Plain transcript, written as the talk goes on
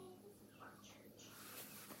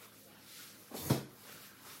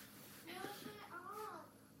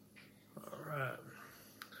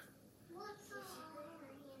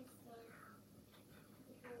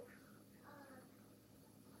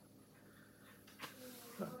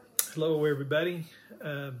Hello, everybody.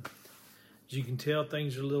 As you can tell,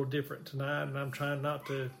 things are a little different tonight, and I'm trying not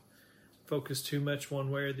to focus too much one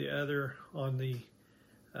way or the other on the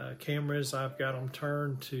cameras. I've got them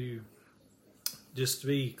turned to just to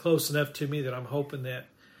be close enough to me that I'm hoping that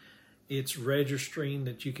it's registering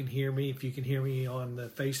that you can hear me. If you can hear me on the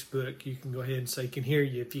Facebook, you can go ahead and say can hear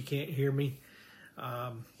you. If you can't hear me,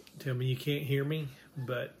 tell me you can't hear me,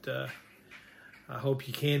 but I hope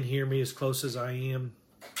you can hear me as close as I am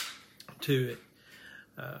to it.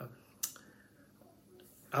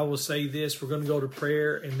 I will say this, we're going to go to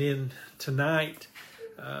prayer, and then tonight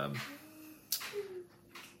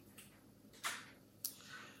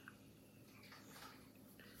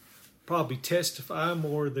probably testify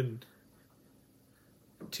more than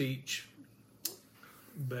teach,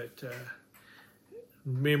 but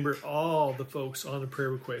remember all the folks on the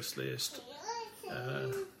prayer request list,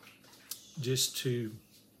 just to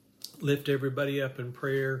lift everybody up in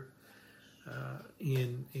prayer,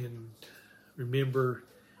 and remember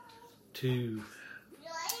to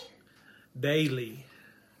daily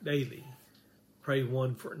pray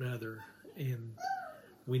one for another, and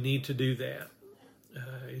we need to do that.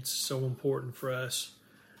 It's so important for us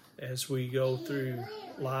as we go through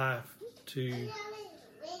life to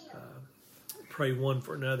pray one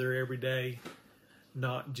for another every day,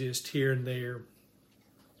 not just here and there,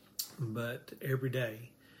 but every day.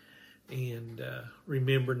 And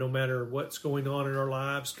remember, no matter what's going on in our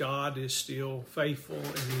lives, God is still faithful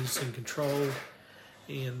and He's in control.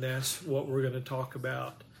 And that's what we're going to talk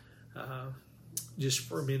about just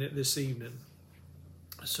for a minute this evening.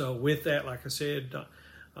 So with that, like I said,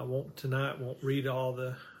 I won't read all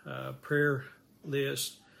the prayer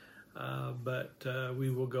list, but we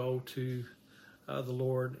will go to the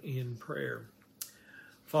Lord in prayer.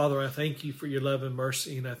 Father, I thank you for your love and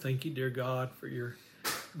mercy, and I thank you, dear God, for your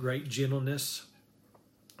great gentleness.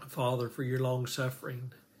 Father, for your long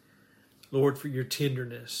suffering. Lord, for your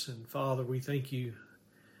tenderness. And Father, we thank you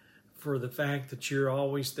for the fact that you're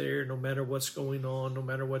always there no matter what's going on, no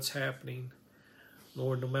matter what's happening.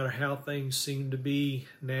 Lord, no matter how things seem to be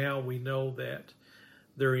now, we know that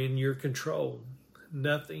they're in your control.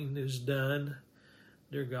 Nothing is done,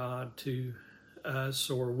 dear God, to us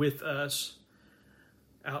or with us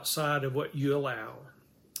outside of what you allow.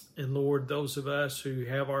 And Lord, those of us who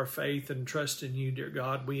have our faith and trust in you, dear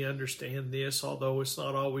God, we understand this, although it's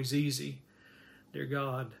not always easy. Dear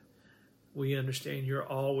God, we understand you're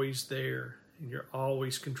always there and you're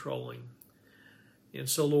always controlling. And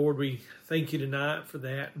so, Lord, we thank you tonight for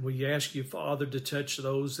that. And we ask you, Father, to touch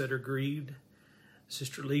those that are grieved.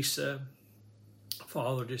 Sister Lisa,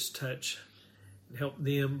 Father, just touch and help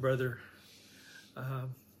them, Brother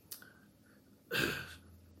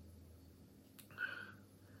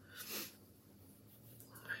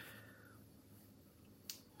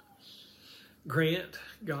Grant,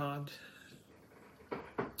 God,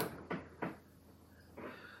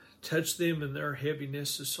 touch them in their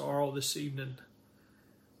heaviness and sorrow this evening.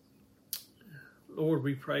 Lord,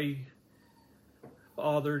 we pray,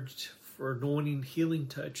 Father, for anointing, healing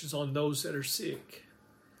touches on those that are sick,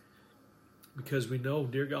 because we know,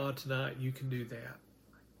 dear God, tonight you can do that.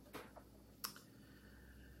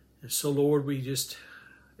 And so, Lord, we just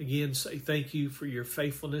again say thank you for your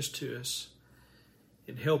faithfulness to us.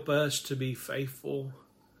 And help us to be faithful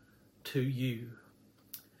to you.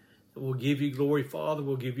 And we'll give you glory, Father.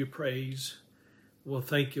 We'll give you praise. We'll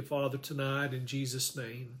thank you, Father, tonight in Jesus'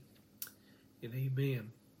 name. And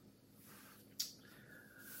amen.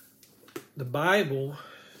 The Bible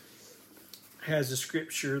has a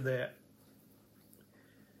scripture that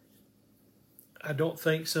I don't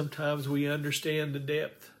think sometimes we understand the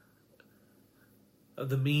depth of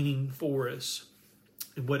the meaning for us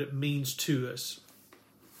and what it means to us.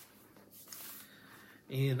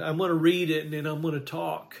 And I'm going to read it, and then I'm going to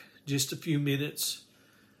talk just a few minutes.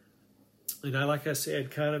 And like I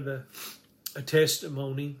said, kind of a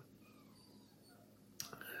testimony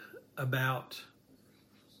about,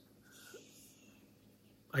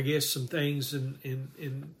 I guess, some things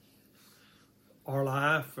in our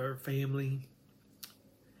life, our family.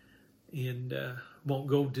 And won't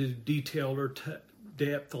go to detail or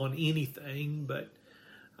depth on anything, but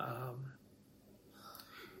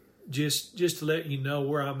just to let you know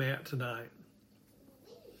where I'm at tonight.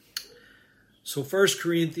 So 1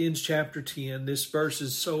 Corinthians chapter 10, this verse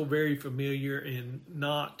is so very familiar and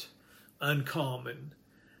not uncommon.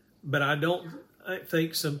 But I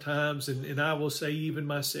think sometimes, and I will say even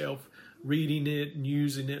myself, reading it and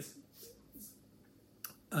using it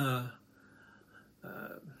to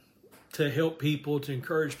help people, to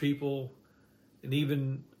encourage people, and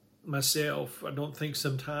even myself, I don't think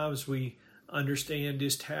sometimes we understand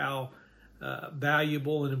just how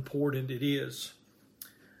valuable and important it is.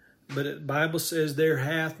 But the Bible says, there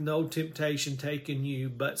hath no temptation taken you,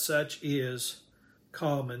 but such is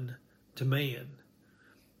common to man.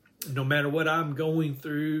 No matter what I'm going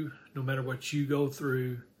through, no matter what you go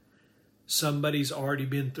through, somebody's already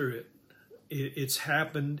been through it. It's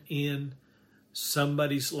happened in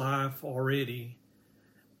somebody's life already.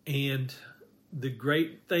 And the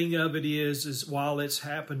great thing of it is while it's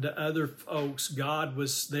happened to other folks, God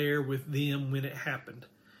was there with them when it happened.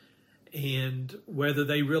 And whether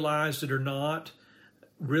they realized it or not,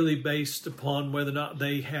 really based upon whether or not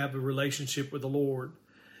they have a relationship with the Lord.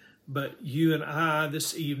 But you and I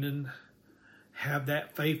this evening have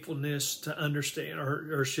that faithfulness to understand,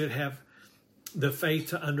 or should have the faith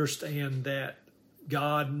to understand that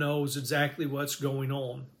God knows exactly what's going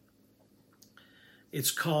on.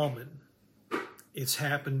 It's common. It's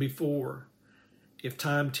happened before. If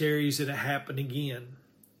time tarries, it'll happen again.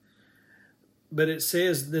 But it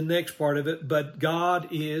says the next part of it, but God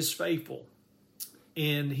is faithful.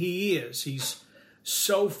 And He is. He's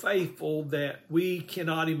so faithful that we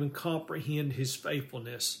cannot even comprehend His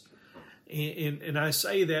faithfulness. And I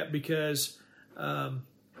say that because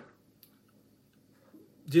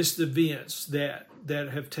just the events that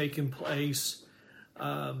have taken place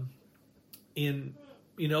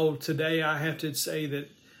today I have to say that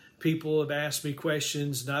people have asked me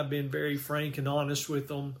questions, and I've been very frank and honest with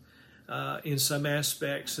them in some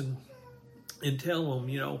aspects, and tell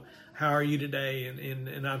them, how are you today?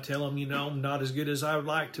 And I tell them, I'm not as good as I would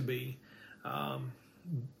like to be. But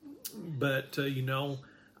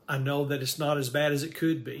I know that it's not as bad as it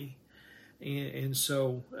could be. And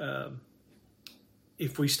so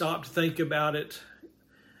if we stop to think about it,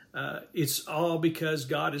 it's all because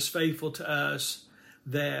God is faithful to us,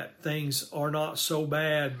 that things are not so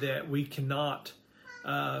bad that we cannot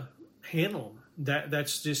handle them.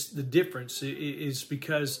 That's just the difference. It's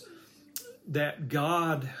because that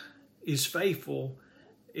God is faithful.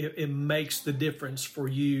 It makes the difference for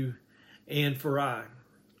you and for I.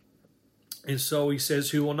 And so He says,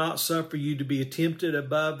 who will not suffer you to be tempted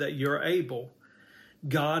above that you're able.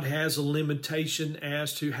 God has a limitation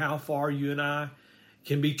as to how far you and I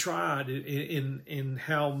can be tried, in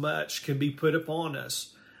how much can be put upon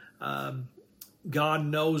us. God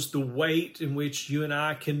knows the weight in which you and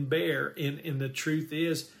I can bear. And the truth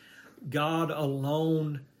is, God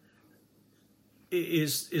alone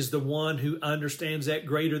is the one who understands that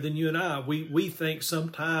greater than you and I. We think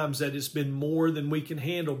sometimes that it's been more than we can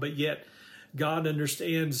handle, but yet God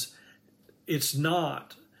understands it's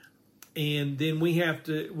not. And then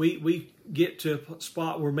we get to a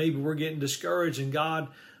spot where maybe we're getting discouraged and God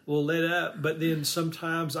will let up. But then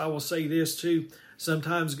sometimes, I will say this too,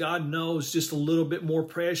 sometimes God knows just a little bit more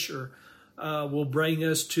pressure will bring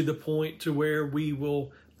us to the point to where we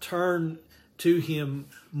will turn to Him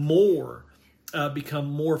more,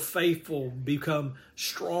 become more faithful, become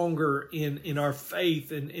stronger in our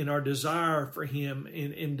faith and in our desire for Him,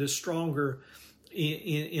 and the stronger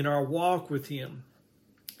in our walk with Him.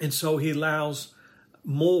 And so He allows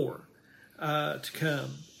more to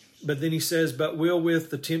come. But then He says, but will with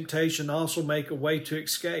the temptation also make a way to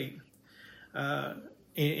escape.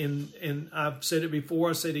 And I've said it before,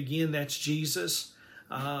 I said it again, that's Jesus.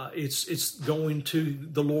 It's going to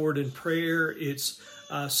the Lord in prayer. It's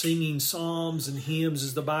singing psalms and hymns,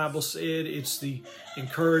 as the Bible said. It's the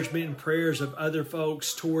encouragement and prayers of other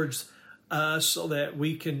folks towards us so that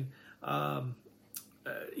we can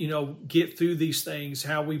get through these things,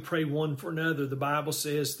 how we pray one for another. The Bible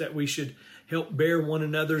says that we should help bear one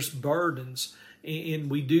another's burdens, and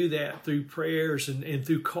we do that through prayers and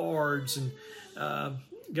through cards, and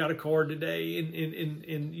got a card today,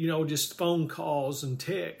 and just phone calls and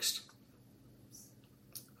text.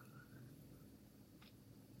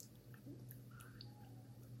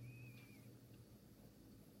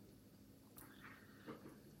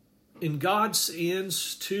 And God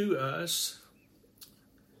sends to us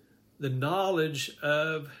the knowledge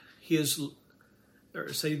of His,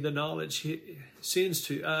 He sends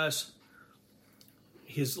to us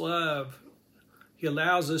His love. He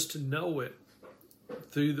allows us to know it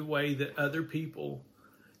through the way that other people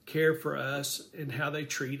care for us and how they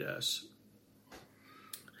treat us.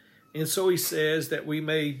 And so He says that we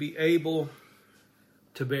may be able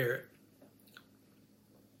to bear it,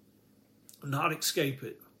 not escape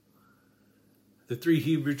it. The 3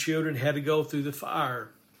 Hebrew children had to go through the fire.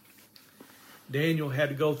 Daniel had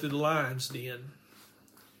to go through the lion's den.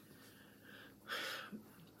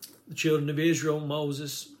 The children of Israel,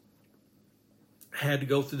 Moses, had to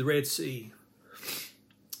go through the Red Sea.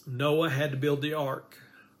 Noah had to build the ark.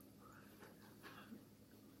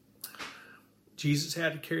 Jesus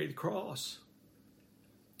had to carry the cross.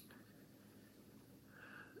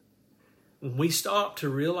 When we stop to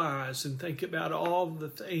realize and think about all the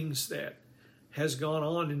things that has gone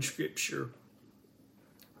on in Scripture,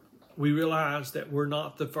 we realize that we're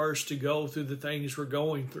not the first to go through the things we're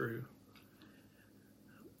going through.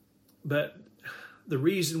 But the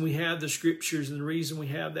reason we have the Scriptures and the reason we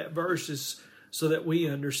have that verse is so that we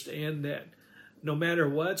understand that no matter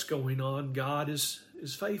what's going on, God is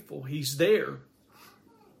faithful. He's there.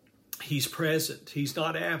 He's present. He's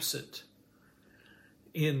not absent.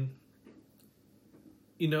 And,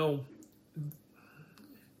 you know,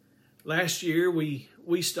 last year we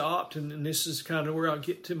stopped, and this is kind of where I'll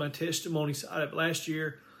get to my testimony side of it. Last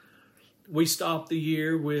year, we stopped the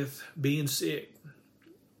year with being sick,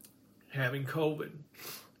 having COVID,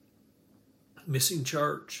 missing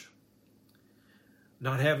church,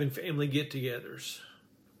 not having family get-togethers.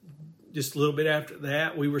 Just a little bit after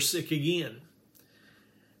that, we were sick again.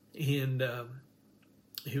 And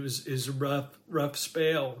it was a rough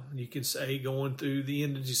spell, you could say, going through the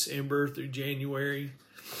end of December through January.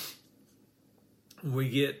 We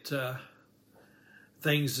get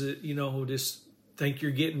things that, you know, just think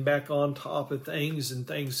you're getting back on top of things, and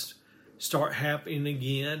things start happening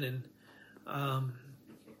again. And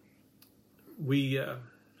we've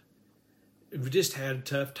just had a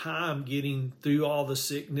tough time getting through all the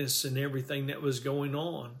sickness and everything that was going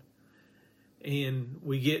on. And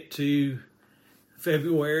we get to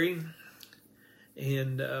February,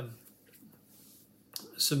 and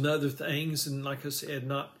some other things, and like I said,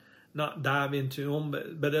 not dive into them,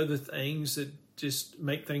 but other things that just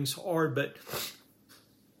make things hard. But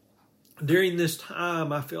during this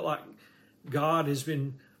time, I feel like God has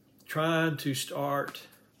been trying to start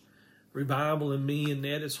revival in me and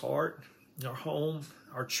Netta's heart, our home,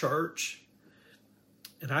 our church.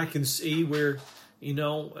 And I can see where, you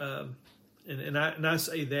know, and I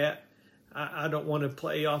say that, I don't want to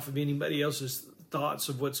play off of anybody else's thoughts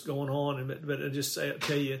of what's going on, but I just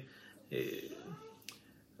tell you,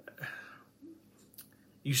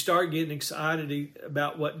 you start getting excited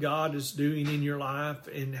about what God is doing in your life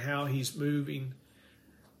and how He's moving.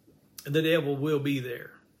 The devil will be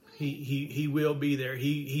there. He will be there.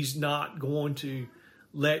 He's not going to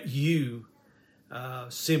let you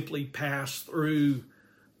simply pass through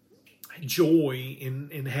joy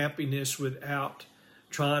and happiness without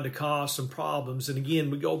trying to cause some problems. And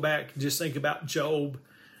again, we go back and just think about Job.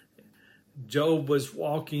 Job was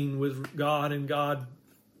walking with God, and God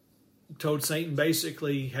told Satan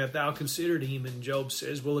basically, "Have thou considered him?" And Job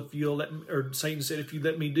says, "Well, if you'll let me," or Satan said, "If you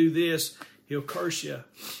let me do this, he'll curse you."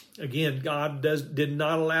 Again, God did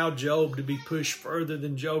not allow Job to be pushed further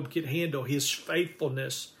than Job could handle. His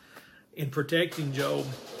faithfulness in protecting Job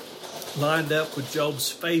lined up with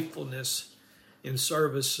Job's faithfulness in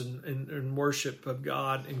service and worship of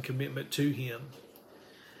God and commitment to Him.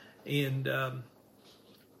 And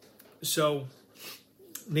so,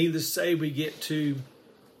 needless to say, we get to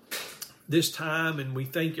this time and we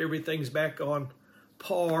think everything's back on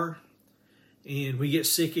par, and we get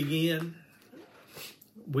sick again.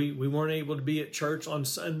 We weren't able to be at church on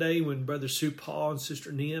Sunday when Brother Sue Paul and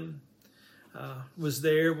Sister Nim was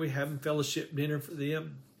there. We having fellowship dinner for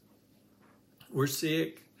them. We're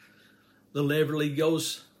sick. Little Everly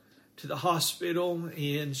goes to the hospital,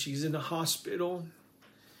 and she's in the hospital,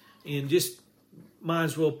 and just might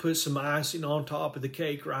as well put some icing on top of the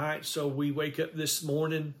cake, right? So we wake up this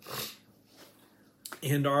morning,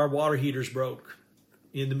 and our water heater's broke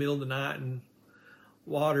in the middle of the night, and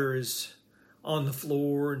water is on the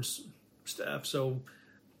floor and stuff. So,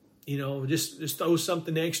 you know, just throw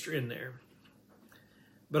something extra in there.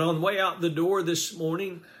 But on the way out the door this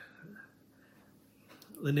morning,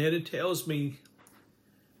 Lynetta tells me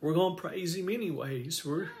we're going to praise Him anyways.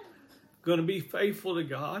 We're going to be faithful to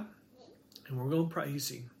God, and we're going to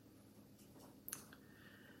praise Him.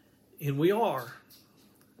 And we are.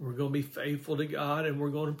 We're going to be faithful to God, and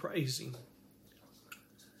we're going to praise Him.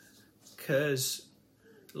 Because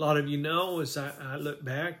a lot of you know, as I look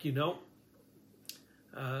back, you know,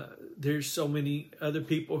 there's so many other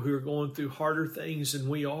people who are going through harder things than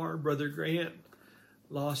we are. Brother Grant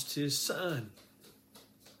lost his son.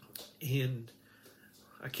 And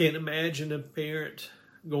I can't imagine a parent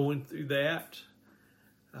going through that.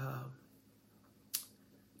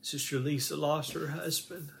 Sister Lisa lost her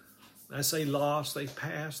husband. I say lost, they've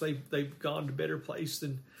passed. They've gone to a better place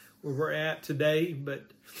than where we're at today. But,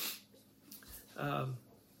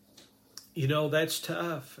 you know, that's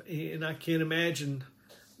tough. And I can't imagine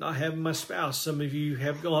not having my spouse. Some of you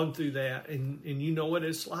have gone through that, and you know what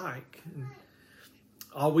it's like. And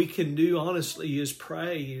all we can do, honestly, is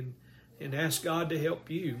pray and ask God to help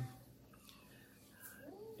you.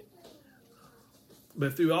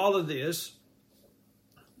 But through all of this,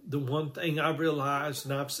 the one thing I've realized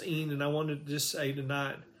and I've seen, and I wanted to just say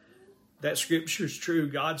tonight, that scripture is true.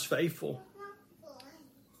 God's faithful.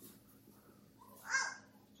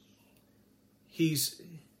 He's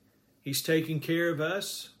taking care of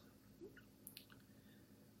us.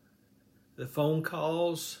 The phone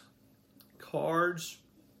calls, cards,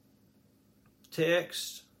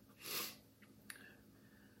 texts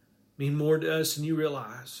mean more to us than you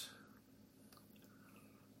realize.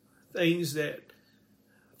 Things that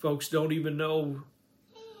folks don't even know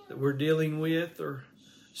that we're dealing with, or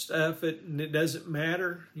stuff, and it doesn't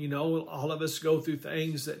matter. You know, all of us go through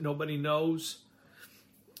things that nobody knows.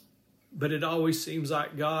 But it always seems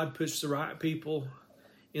like God puts the right people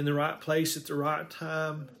in the right place at the right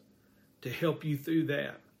time to help you through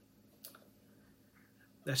that.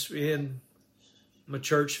 That's been my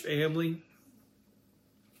church family.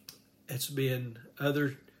 It's been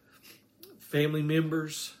other family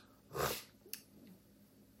members,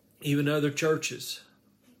 even other churches.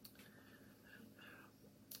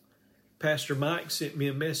 Pastor Mike sent me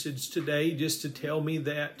a message today just to tell me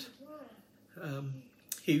that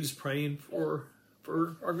he was praying for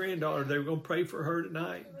our granddaughter. They were going to pray for her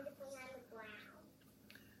tonight.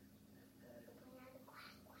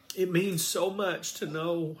 It means so much to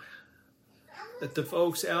know that the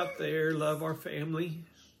folks out there love our family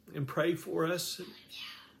and pray for us, and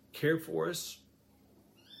care for us.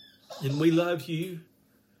 And we love you.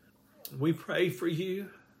 We pray for you.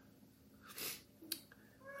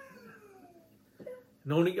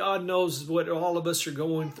 And only God knows what all of us are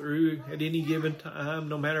going through at any given time.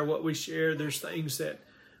 No matter what we share, there's things that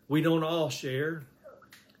we don't all share.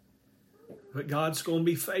 But God's going to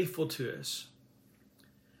be faithful to us.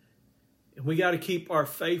 And we got to keep our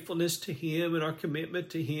faithfulness to Him and our commitment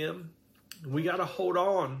to Him. And we got to hold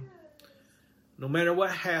on. No matter what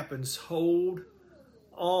happens, hold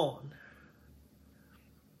on.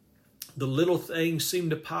 The little things seem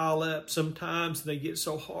to pile up sometimes, and they get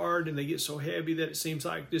so hard and they get so heavy that it seems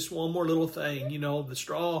like just one more little thing, you know, the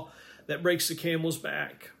straw that breaks the camel's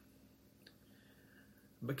back.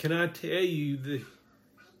 But can I tell you,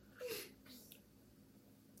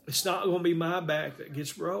 it's not going to be my back that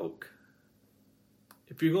gets broke.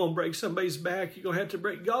 If you're going to break somebody's back, you're going to have to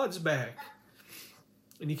break God's back.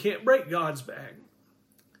 And you can't break God's back.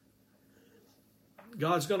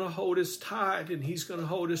 God's going to hold us tight, and He's going to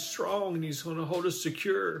hold us strong, and He's going to hold us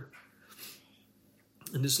secure.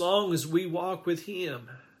 And as long as we walk with Him,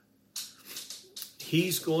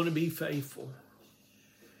 He's going to be faithful.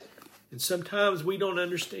 And sometimes we don't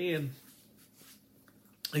understand,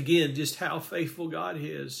 again, just how faithful God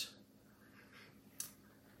is.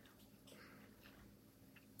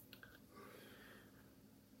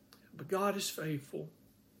 But God is faithful.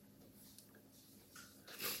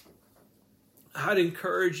 I'd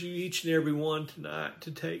encourage you, each and every one tonight,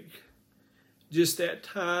 to take just that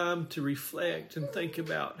time to reflect and think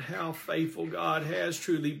about how faithful God has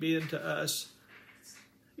truly been to us,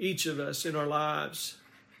 each of us in our lives.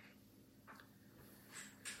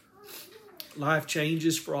 Life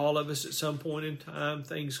changes for all of us at some point in time.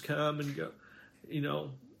 Things come and go, you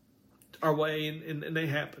know, our way, and they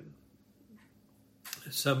happen.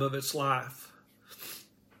 Some of it's life.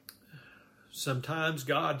 Sometimes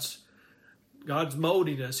God's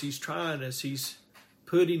molding us. He's trying us. He's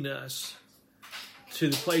putting us to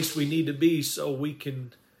the place we need to be so we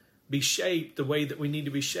can be shaped the way that we need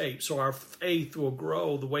to be shaped. So our faith will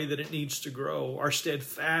grow the way that it needs to grow. Our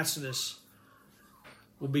steadfastness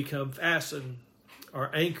will become fastened.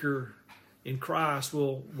 Our anchor in Christ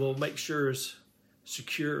will make sure it's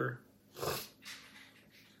secure.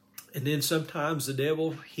 And then sometimes the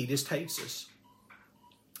devil, he just hates us.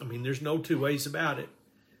 I mean, there's no two ways about it.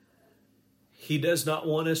 He does not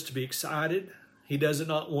want us to be excited. He does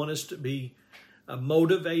not want us to be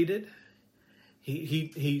motivated.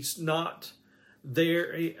 He's not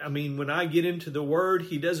there. I mean, when I get into the Word,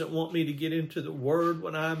 He doesn't want me to get into the Word.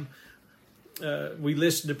 When we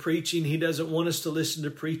listen to preaching, He doesn't want us to listen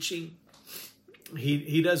to preaching.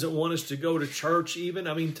 He doesn't want us to go to church even.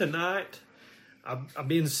 I mean, tonight, I've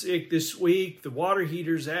been sick this week. The water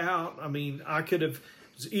heater's out. I mean, I could have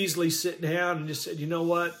easily sit down and just said, you know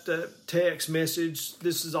what, text message,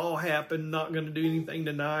 this has all happened, not going to do anything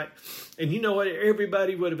tonight. And you know what,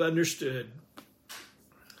 everybody would have understood.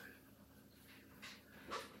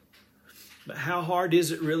 But how hard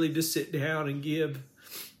is it really to sit down and give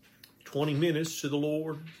 20 minutes to the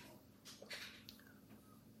Lord?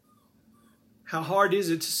 How hard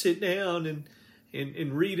is it to sit down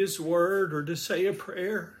and read His Word, or to say a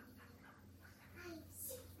prayer?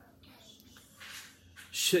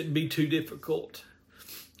 Shouldn't be too difficult.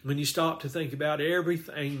 when you stop to think about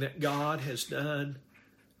everything that God has done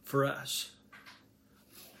for us.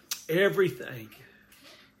 Everything.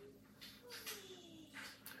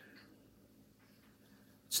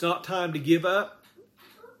 It's not time to give up.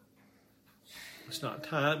 It's not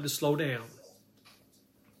time to slow down.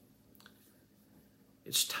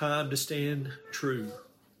 It's time to stand true.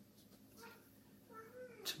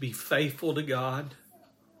 To be faithful to God,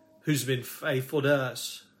 who's been faithful to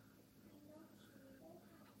us.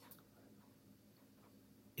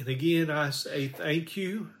 And again, I say thank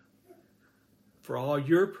you for all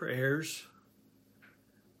your prayers,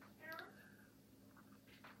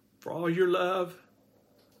 for all your love.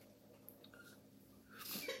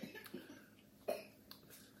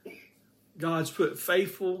 God's put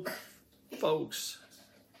faithful folks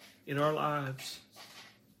in our lives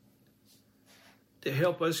to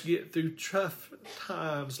help us get through tough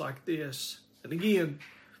times like this. And again,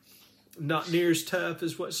 not near as tough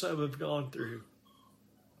as what some have gone through.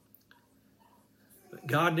 But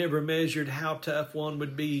God never measured how tough one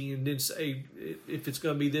would be and then say, if it's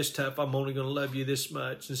going to be this tough, I'm only going to love you this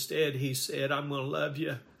much. Instead, he said, I'm going to love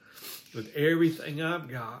you with everything I've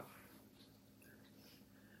got.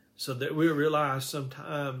 So that we'll realize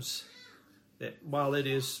sometimes that while it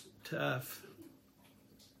is tough,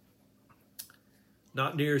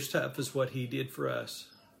 not near as tough as what he did for us.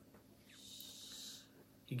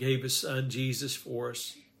 He gave his son Jesus for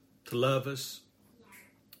us to love us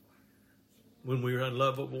when we were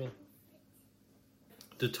unlovable,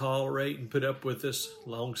 to tolerate and put up with us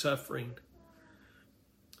long suffering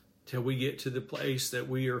till we get to the place that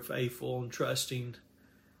we are faithful and trusting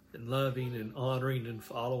and loving and honoring and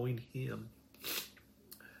following him.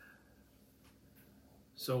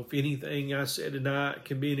 So if anything I said tonight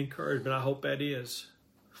can be an encouragement, I hope that is.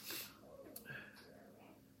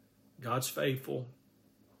 God's faithful.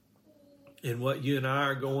 And what you and I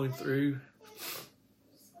are going through,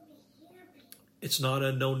 it's not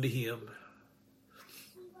unknown to him.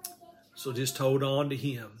 So just hold on to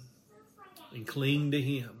him and cling to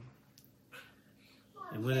him.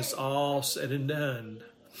 And when it's all said and done,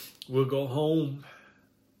 we'll go home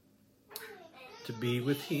to be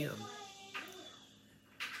with him.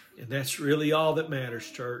 And that's really all that matters,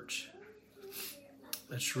 church.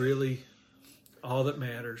 That's really all that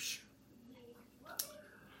matters.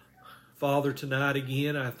 Father, tonight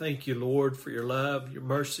again, I thank you, Lord, for your love, your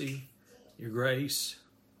mercy, your grace.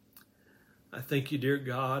 I thank you, dear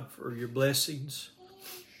God, for your blessings.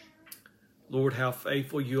 Lord, how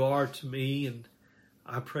faithful you are to me, and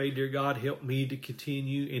I pray, dear God, help me to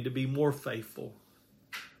continue and to be more faithful.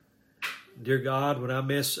 Dear God, when I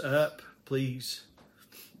mess up, please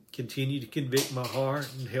continue to convict my heart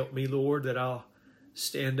and help me, Lord, that I'll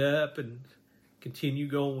stand up and continue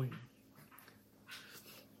going.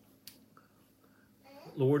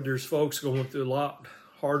 Lord, there's folks going through a lot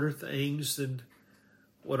harder things than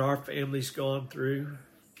what our family's gone through.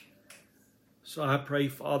 So I pray,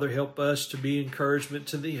 Father, help us to be encouragement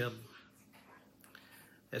to them,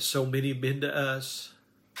 as so many have been to us.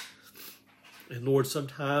 And Lord,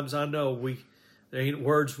 sometimes I know there ain't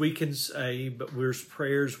words we can say, but there's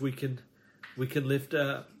prayers we can lift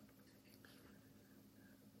up.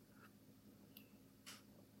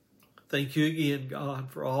 Thank you again,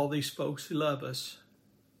 God, for all these folks who love us.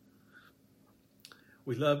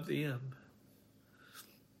 We love them.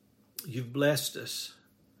 You've blessed us,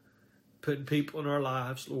 putting people in our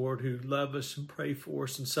lives, Lord, who love us and pray for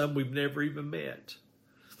us, and some we've never even met.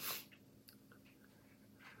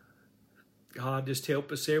 God, just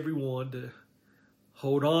help us, everyone, to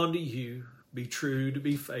hold on to you, be true, to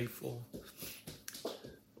be faithful.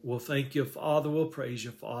 We'll thank you, Father. We'll praise you,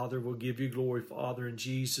 Father. We'll give you glory, Father, in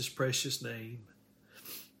Jesus' precious name.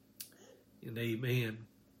 And amen.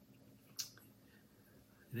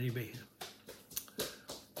 And amen.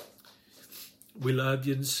 We love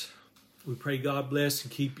you. We pray God bless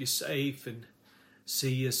and keep you safe, and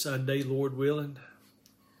see you Sunday, Lord willing.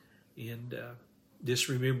 And just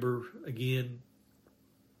remember again,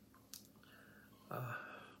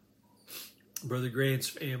 Brother Grant's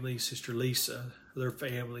family, Sister Lisa, their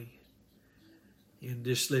family, and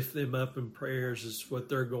just lift them up in prayers as what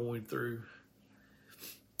they're going through.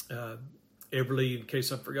 Everly, in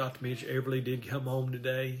case I forgot to mention, Everly did come home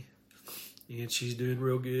today, and she's doing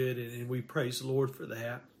real good, and we praise the Lord for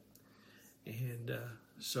that. And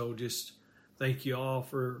so just thank you all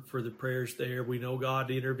for the prayers there. We know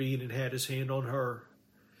God intervened and had his hand on her.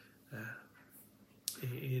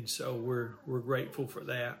 And so we're grateful for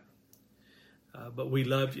that. But we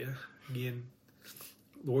love you. Again,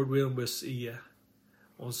 Lord willing, we'll see you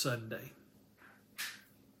on Sunday.